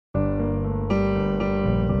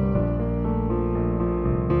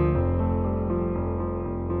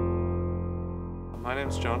name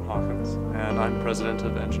is John Hawkins, and I'm president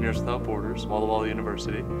of Engineers Without Borders, Walla Walla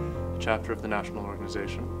University, a chapter of the national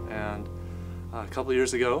organization. And a couple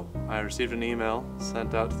years ago, I received an email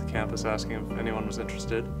sent out to the campus asking if anyone was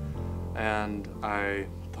interested, and I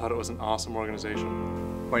thought it was an awesome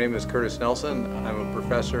organization. My name is Curtis Nelson. I'm a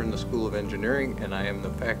professor in the School of Engineering, and I am the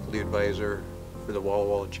faculty advisor for the Walla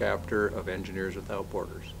Walla chapter of Engineers Without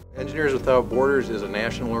Borders. Engineers Without Borders is a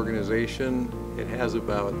national organization. It has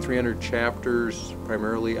about 300 chapters,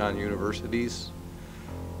 primarily on universities,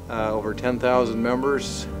 over 10,000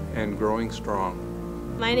 members, and growing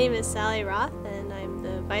strong. My name is Sally Roth, and I'm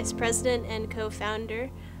the vice president and co-founder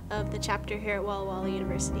of the chapter here at Walla Walla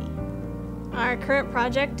University. Our current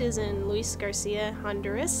project is in Luis Garcia,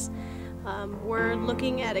 Honduras. We're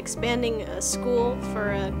looking at expanding a school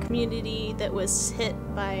for a community that was hit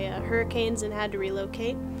by hurricanes and had to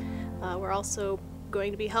relocate. We're also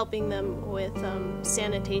going to be helping them with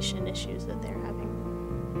sanitation issues that they're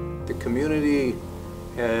having. The community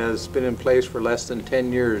has been in place for less than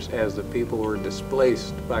 10 years as the people were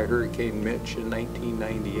displaced by Hurricane Mitch in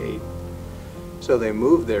 1998. So they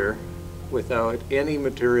moved there without any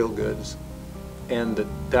material goods, and the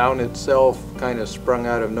town itself kind of sprung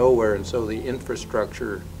out of nowhere, and so the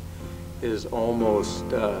infrastructure is almost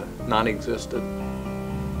non-existent.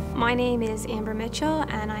 My name is Amber Mitchell,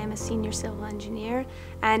 and I am a senior civil engineer,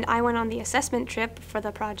 and I went on the assessment trip for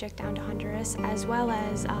the project down to Honduras, as well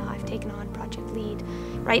as I've taken on project lead.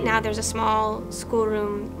 Right now there's a small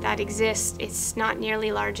schoolroom that exists. It's not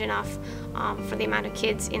nearly large enough for the amount of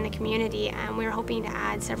kids in the community, and we're hoping to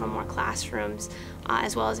add several more classrooms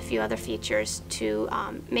as well as a few other features to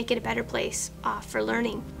make it a better place for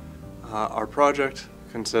learning. Our project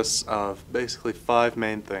consists of basically 5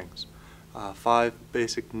 main things. 5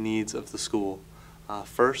 basic needs of the school.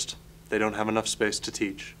 First, they don't have enough space to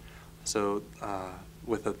teach. So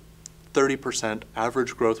with a 30%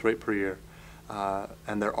 average growth rate per year,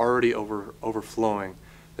 and they're already overflowing,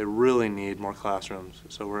 they really need more classrooms.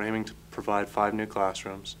 So we're aiming to provide 5 new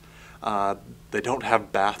classrooms. They don't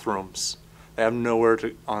have bathrooms. They have nowhere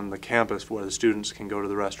on the campus where the students can go to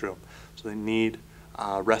the restroom. So they need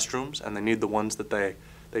restrooms, and they need the ones that they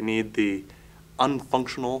need the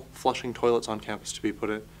unfunctional flushing toilets on campus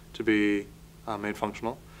to be made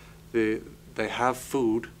functional. They have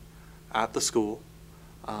food at the school,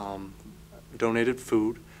 donated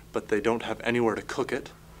food, but they don't have anywhere to cook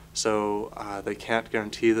it. So they can't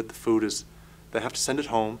guarantee that the food is, they have to send it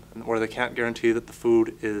home, or they can't guarantee that the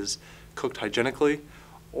food is cooked hygienically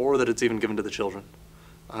or that it's even given to the children.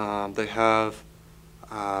 They have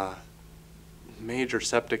major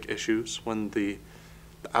septic issues when the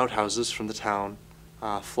outhouses from the town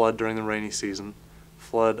flood during the rainy season,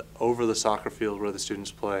 flood over the soccer field where the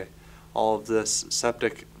students play. All of this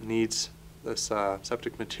septic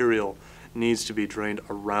material needs to be drained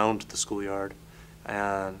around the schoolyard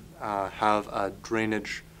and have a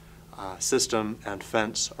drainage system and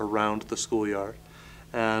fence around the schoolyard,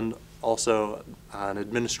 and also an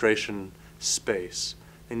administration space.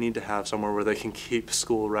 They need to have somewhere where they can keep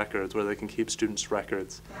school records, where they can keep students'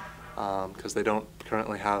 records, because they don't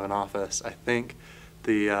currently have an office. I think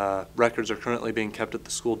the records are currently being kept at the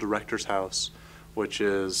school director's house, which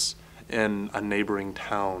is in a neighboring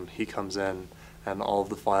town. He comes in and all of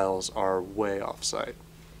the files are way off-site.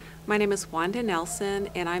 My name is Wanda Nelson,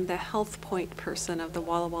 and I'm the health point person of the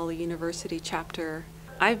Walla Walla University chapter.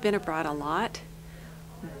 I've been abroad a lot,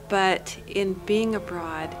 but in being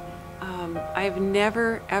abroad, I've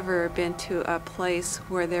never ever been to a place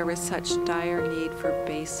where there was such dire need for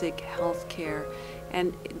basic health care.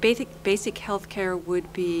 And basic health care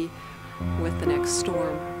would be with the next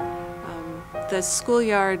storm. The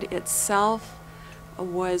schoolyard itself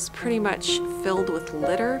was pretty much filled with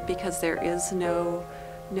litter because there is no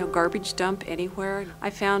garbage dump anywhere.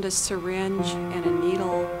 I found a syringe and a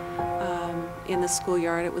needle in the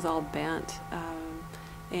schoolyard. It was all bent.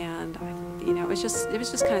 And it was just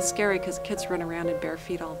kind of scary because kids run around in bare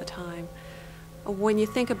feet all the time. When you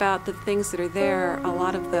think about the things that are there, a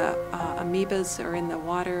lot of the amoebas are in the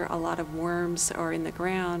water, a lot of worms are in the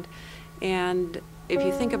ground, and if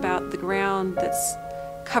you think about the ground that's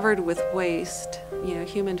covered with waste,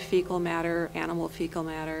 human fecal matter, animal fecal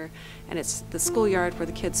matter, and it's the schoolyard where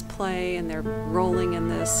the kids play and they're rolling in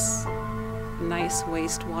this nice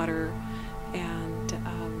wastewater, and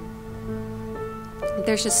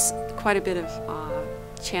there's just quite a bit of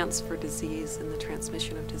chance for disease and the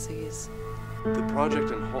transmission of disease. The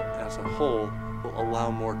project as a whole will allow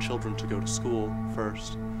more children to go to school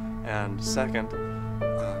first, and second,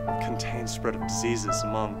 contain spread of diseases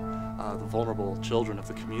among the vulnerable children of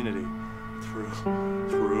the community.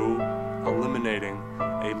 through eliminating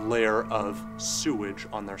a layer of sewage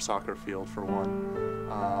on their soccer field, for one,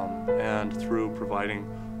 and through providing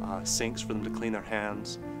sinks for them to clean their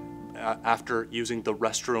hands after using the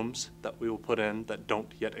restrooms that we will put in that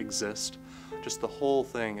don't yet exist. Just the whole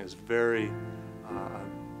thing is very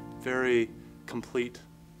complete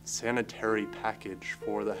sanitary package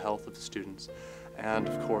for the health of the students, and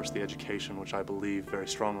of course the education, which I believe very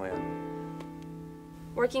strongly in.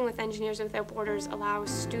 Working with Engineers Without Borders allows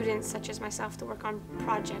students such as myself to work on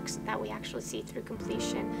projects that we actually see through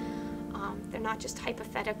completion. They're not just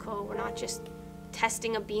hypothetical, we're not just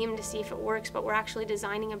testing a beam to see if it works, but we're actually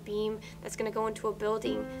designing a beam that's going to go into a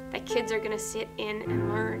building that kids are going to sit in and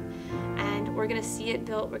learn. And we're going to see it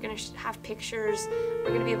built, we're going to have pictures, we're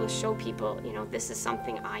going to be able to show people, you know, this is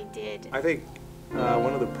something I did. I think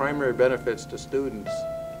one of the primary benefits to students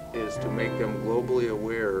is to make them globally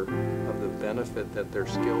aware of the benefit that their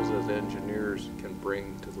skills as engineers can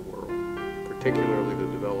bring to the world, particularly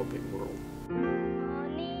the developing world.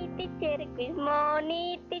 Good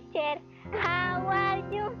morning, teacher. How are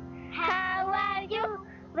you? How are you?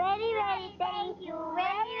 Very, very thank you.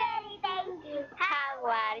 Very, very thank you. How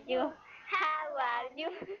are you? How are you?